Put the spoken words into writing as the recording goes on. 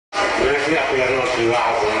fui a cuidarlo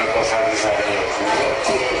privado, una cosa de esa de los.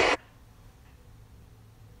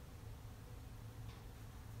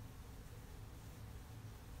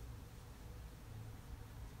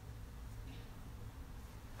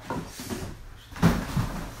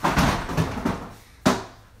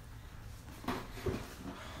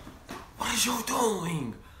 What is you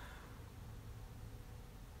doing?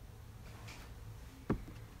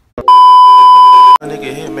 A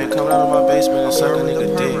nigga hit man coming out of my basement and suck a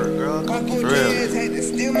nigga dick. For real.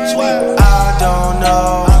 Sweet. I don't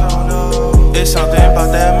know. It's something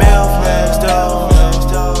about that Milf next door.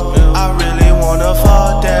 I really wanna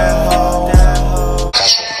fuck that hoe.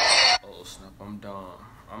 Oh snap, I'm done.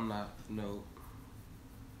 I'm not, no.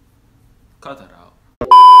 Cut that out.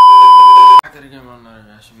 I gotta get on another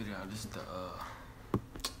reaction video. This is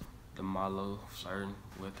the Malu flirting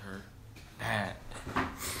with her dad.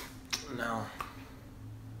 Now,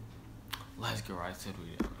 let's get right to the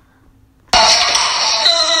video.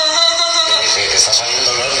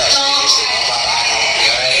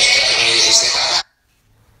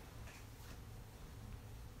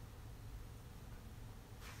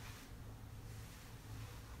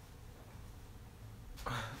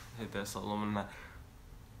 Hit that solo night.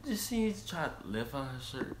 Just see you try to lift on her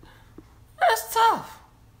shirt. That's tough.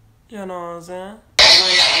 You know what I'm saying?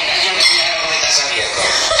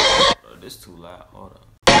 Bro, this too loud. Hold up.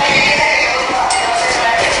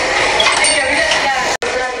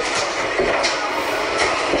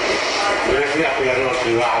 Yo fui a cuidarlo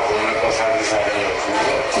privado, una cosa de esa de los.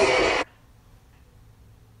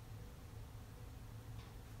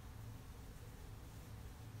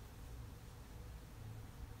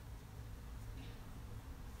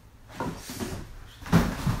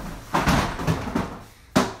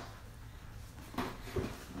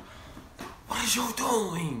 What is you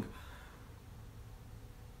doing?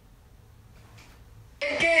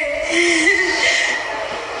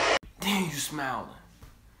 Damn, you smiling.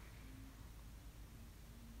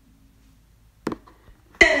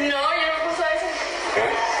 No, yo no puedo eso. ¿Qué?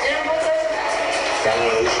 Yo no puedo eso. ¿Ya no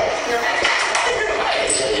lo usas? No. Ay,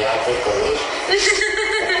 esa ya fue por dos.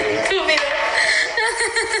 Estúpido.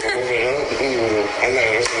 ¿Cómo que no? Anda,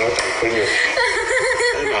 que no se nota el coño.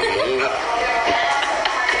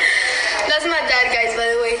 That's my dad, guys, by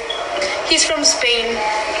the way. He's from Spain.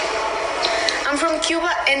 I'm from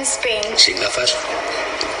Cuba and Spain. Sin gafas.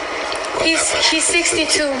 He's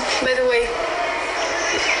 62, by the way.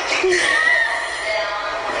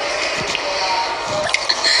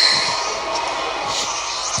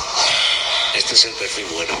 Este es el perfil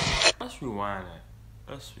bueno. Let's rewind that.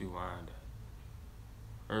 Let's rewind that.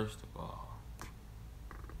 First of all.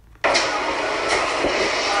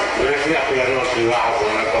 Yo fui a cuidarlo privado,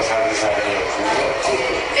 una cosa de esa de los.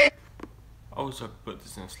 I wish I could put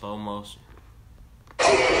this in slow motion.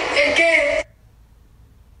 ¿El qué?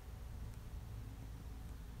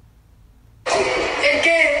 ¿El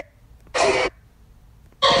qué?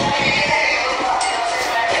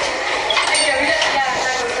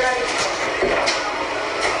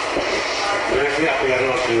 Yo fui a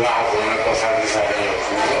cuidarlo privado, una cosa de esa de los.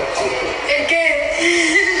 ¿El qué?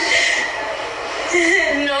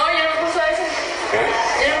 No, yo no puedo eso. ¿Qué?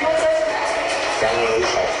 Yo no puedo eso. ¿Ya no lo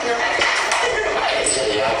usas? No. Ay, esa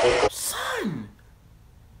ya fue por. Son!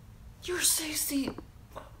 You're 60.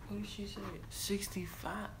 What did she say?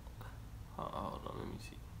 65? Hold on, let me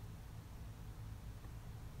see.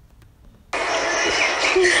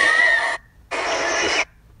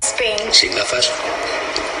 Spain. Sin gafas.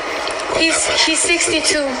 He's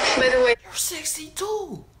 62, by the way. You're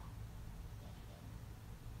 62!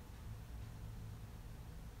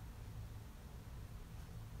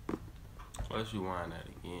 Let's rewind that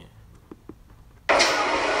again.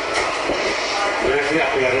 Yo fui a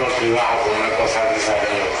cuidarlo privado, una cosa de esa de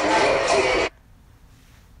los.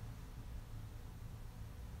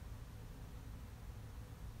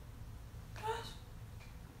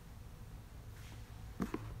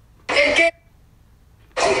 ¿El qué?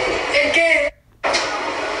 ¿El qué?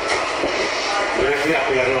 Yo fui a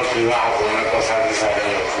cuidarlo privado, una cosa de esa de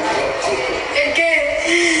los. ¿El qué?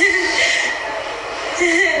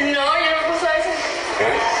 No, yo no puedo eso. ¿Qué?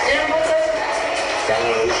 Yo no puedo eso. ¿Ya no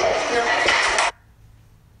lo usas? No.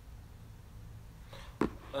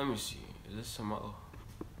 Let me see. Is this some other?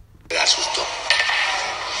 Me da susto.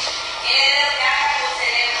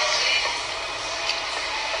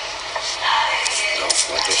 No,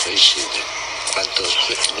 4, 6, 7.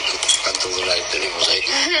 ¿Cuántos dólares tenemos ahí?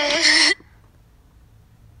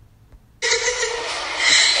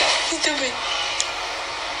 Stupid.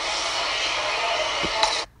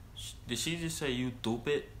 Did she just say you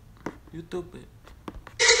stupid? You stupid.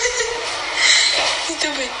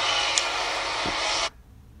 Stupid.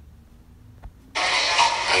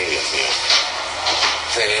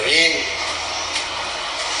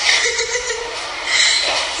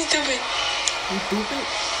 You stupid?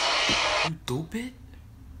 You stupid?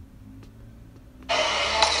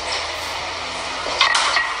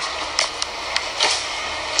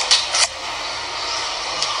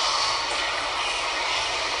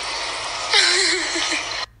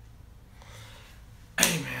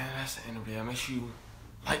 Hey man, that's the end of it. Make sure you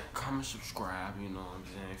like, comment, subscribe, you know what I'm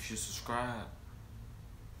saying? If you subscribe,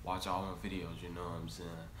 watch all my videos, you know what I'm saying?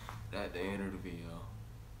 That's the end of the video.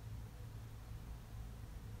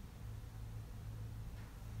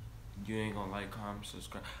 You ain't gonna like, comment,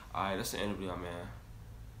 subscribe. Alright, that's the end of the video, man.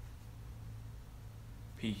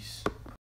 Peace.